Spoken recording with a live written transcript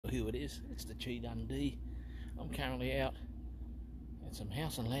it is. It's the Chi Dundee. I'm currently out at some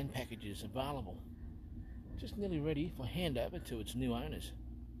house and land packages available, just nearly ready for handover to its new owners.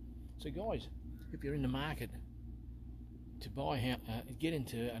 So guys, if you're in the market to buy, get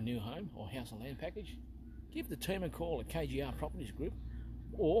into a new home or house and land package, give the team a call at KGR Properties Group,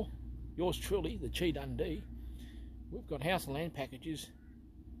 or yours truly, the Chi Dundee. We've got house and land packages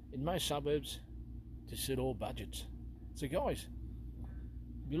in most suburbs to suit all budgets. So guys,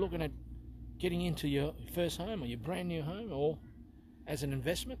 if you're looking at getting into your first home or your brand new home, or as an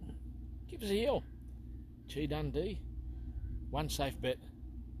investment, give us a yell. Chi Dundee, one safe bet.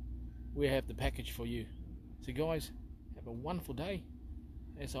 We have the package for you. So guys, have a wonderful day.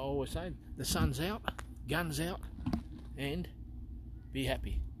 As I always say, the sun's out, guns out, and be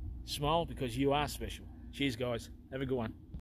happy. Smile, because you are special. Cheers guys, have a good one.